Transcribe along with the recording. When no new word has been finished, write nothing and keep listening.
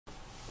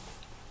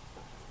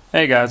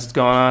Hey guys, what's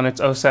going on?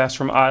 It's OSAS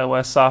from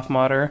iOS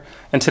softModder,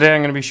 and today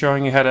I'm going to be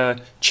showing you how to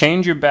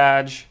change your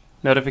badge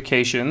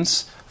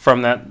notifications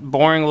from that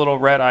boring little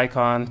red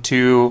icon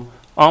to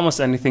almost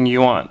anything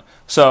you want.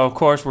 So of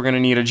course we're going to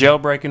need a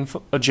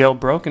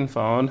jailbroken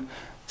phone,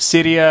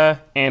 Cydia,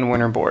 and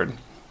Winterboard.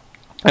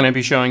 And I'll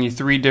be showing you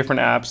 3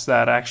 different apps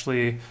that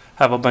actually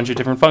have a bunch of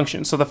different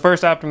functions. So the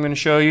first app I'm going to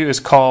show you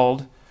is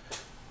called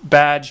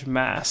Badge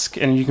Mask,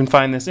 and you can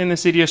find this in the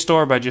Cydia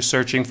store by just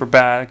searching for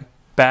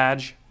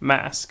badge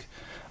mask.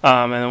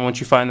 And then once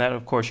you find that,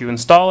 of course, you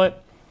install it.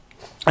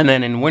 And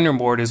then in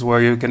Winterboard is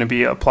where you're going to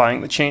be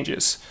applying the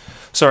changes.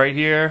 So right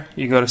here,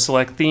 you go to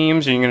select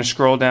themes, and you're going to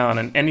scroll down,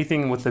 and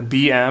anything with the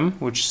BM,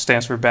 which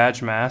stands for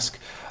badge mask,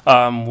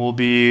 will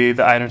be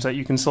the items that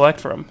you can select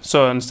from.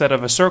 So instead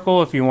of a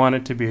circle, if you want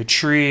it to be a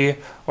tree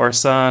or a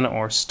sun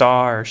or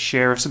star or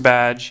sheriff's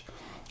badge,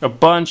 a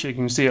bunch, you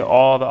can see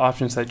all the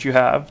options that you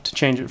have to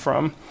change it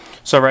from.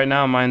 So right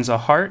now mine's a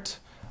heart.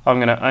 I'm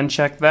going to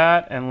uncheck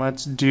that, and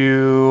let's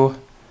do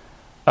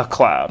a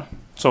cloud.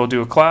 So we'll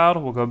do a cloud,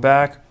 we'll go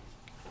back,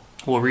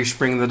 we'll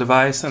respring the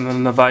device, and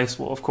then the device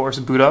will of course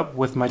boot up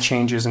with my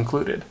changes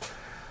included.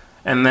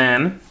 And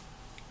then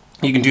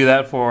you can do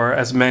that for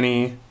as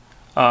many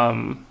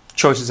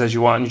choices as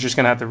you want. You're just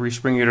going to have to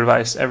respring your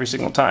device every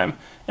single time.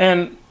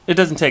 And it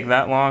doesn't take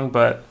that long,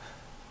 but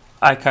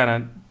I kind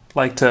of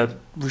like to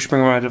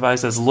respring my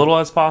device as little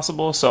as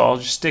possible, so I'll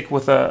just stick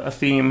with a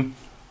theme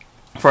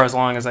for as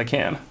long as I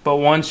can. But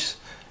once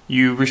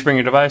you respring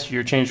your device,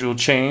 your change will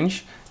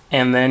change,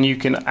 and then you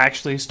can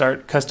actually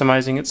start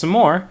customizing it some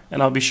more,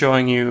 and I'll be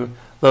showing you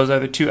those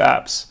other 2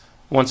 apps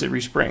once it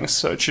resprings.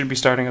 So it should be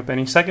starting up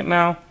any second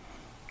now.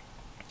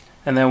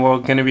 And then we're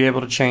going to be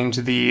able to change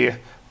the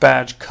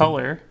badge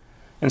color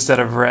instead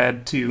of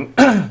red to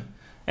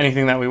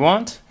anything that we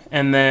want.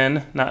 And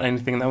then, not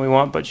anything that we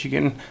want, but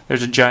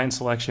there's a giant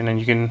selection, and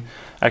you can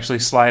actually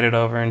slide it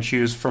over and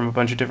choose from a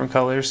bunch of different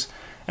colors.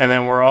 And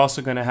then we're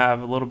also going to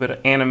have a little bit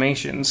of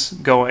animations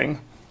going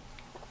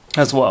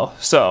as well.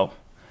 So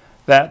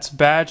that's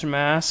badge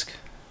mask.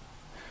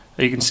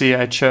 You can see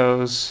I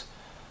chose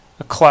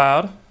a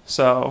cloud.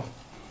 So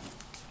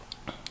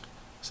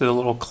the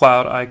little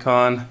cloud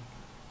icon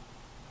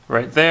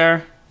right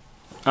there.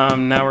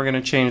 Now we're going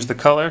to change the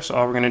color. So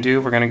all we're going to do,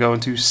 we're going to go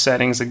into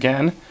settings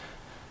again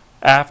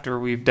after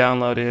we've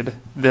downloaded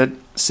the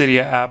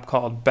Cydia app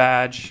called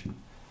Badge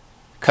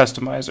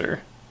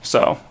Customizer.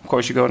 So of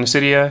course you go into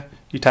Cydia,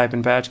 you type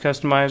in Badge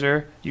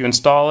Customizer, you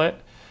install it,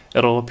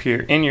 it'll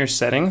appear in your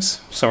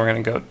settings. So we're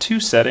going to go to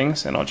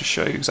settings, and I'll just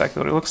show you exactly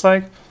what it looks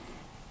like.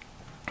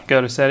 Go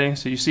to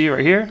settings, so you see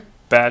right here,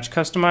 Badge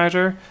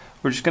Customizer.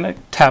 We're just going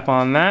to tap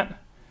on that,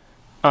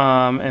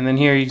 and then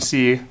here you can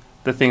see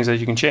the things that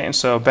you can change.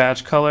 So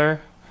badge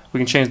color, we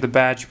can change the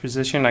badge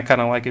position. I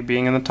kind of like it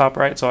being in the top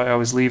right, so I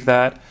always leave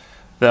that.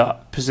 The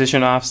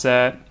position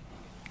offset,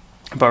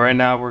 but right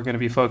now we're going to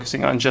be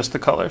focusing on just the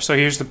color. So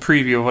here's the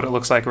preview of what it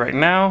looks like right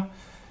now.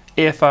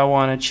 If I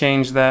want to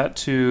change that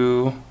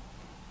to,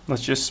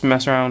 let's just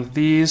mess around with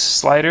these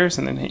sliders,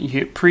 and then you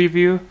hit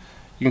preview,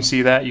 you can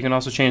see that. You can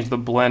also change the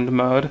blend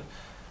mode,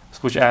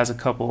 which adds a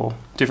couple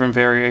different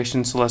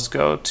variations. So let's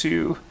go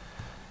to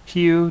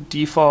hue,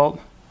 default.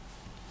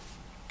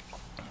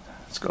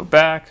 Let's go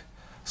back,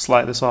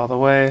 slide this all the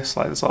way,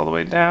 slide this all the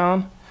way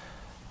down,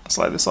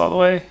 slide this all the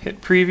way, hit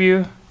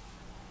preview.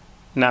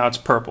 Now it's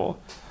purple.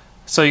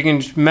 So you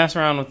can just mess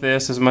around with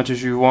this as much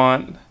as you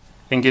want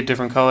and get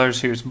different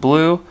colors. Here's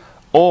blue,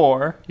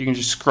 or you can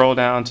just scroll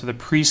down to the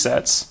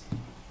presets.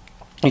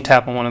 You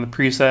tap on one of the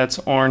presets,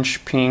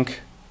 orange,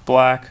 pink,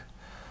 black,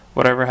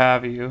 whatever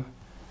have you,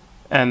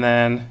 and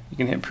then you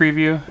can hit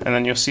preview, and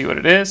then you'll see what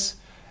it is.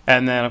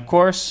 And then of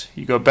course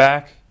you go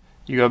back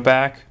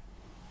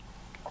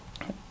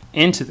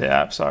into the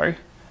app,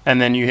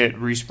 and then you hit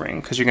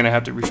respring, because you're going to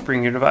have to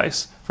respring your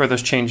device for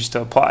those changes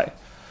to apply.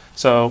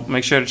 So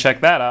make sure to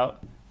check that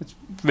out. It's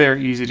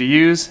very easy to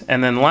use.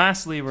 And then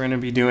lastly, we're going to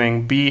be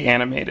doing Be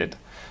Animated.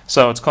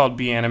 So it's called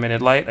Be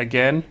Animated Lite.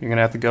 Again, you're going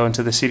to have to go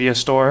into the Cydia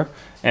store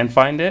and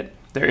find it.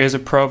 There is a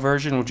pro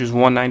version, which is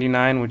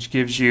 $199, which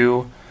gives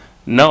you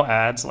no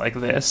ads like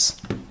this,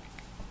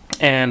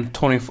 and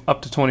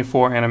up to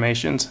 24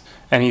 animations.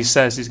 And he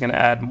says he's going to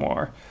add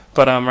more.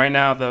 But right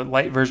now, the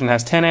Lite version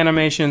has 10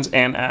 animations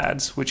and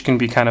ads, which can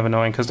be kind of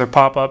annoying because they're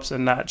pop-ups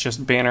and not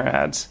just banner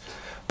ads.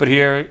 But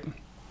here, you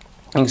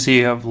can see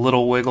you have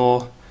little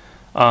wiggle.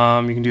 You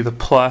can do the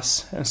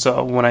plus, and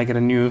so when I get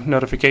a new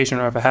notification,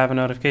 or if I have a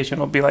notification,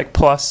 it'll be like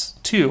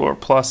 +2 or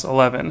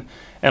 +11, and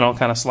it'll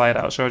kind of slide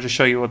out. So I'll just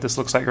show you what this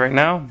looks like right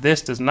now.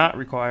 This does not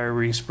require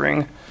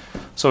respring,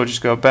 so we'll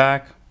just go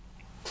back,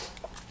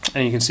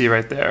 and you can see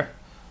right there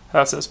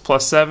how it says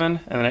 +7, and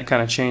then it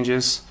kind of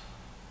changes,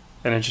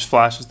 and it just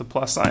flashes the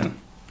plus sign.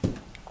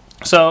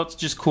 So it's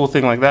just a cool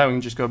thing like that. We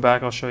can just go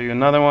back. I'll show you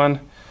another one.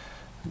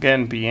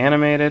 Again, Be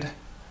Animated.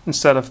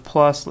 Instead of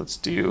plus, let's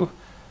do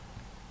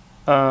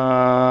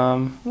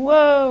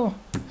whoa,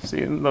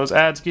 see, those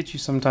ads get you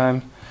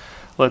sometime.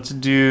 Let's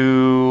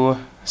do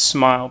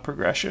smile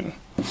progression.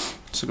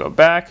 So go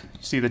back,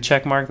 you see the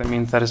check mark, that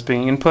means that it's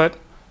being input,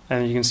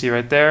 and you can see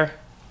right there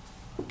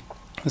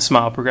the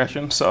smile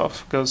progression. So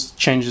it goes,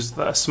 changes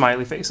the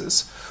smiley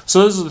faces. So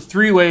those are the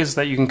 3 ways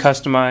that you can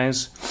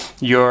customize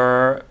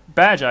your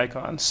badge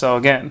icon. So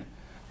again,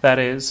 that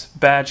is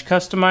badge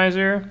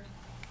customizer,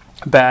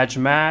 badge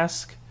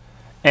mask,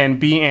 and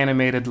be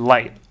animated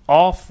light.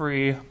 All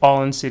free,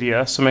 all in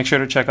Cydia. So make sure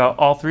to check out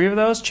all 3 of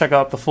those. Check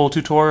out the full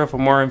tutorial for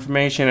more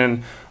information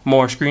and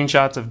more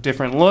screenshots of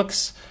different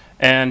looks.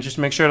 And just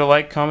make sure to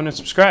like, comment, and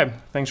subscribe.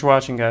 Thanks for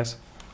watching, guys.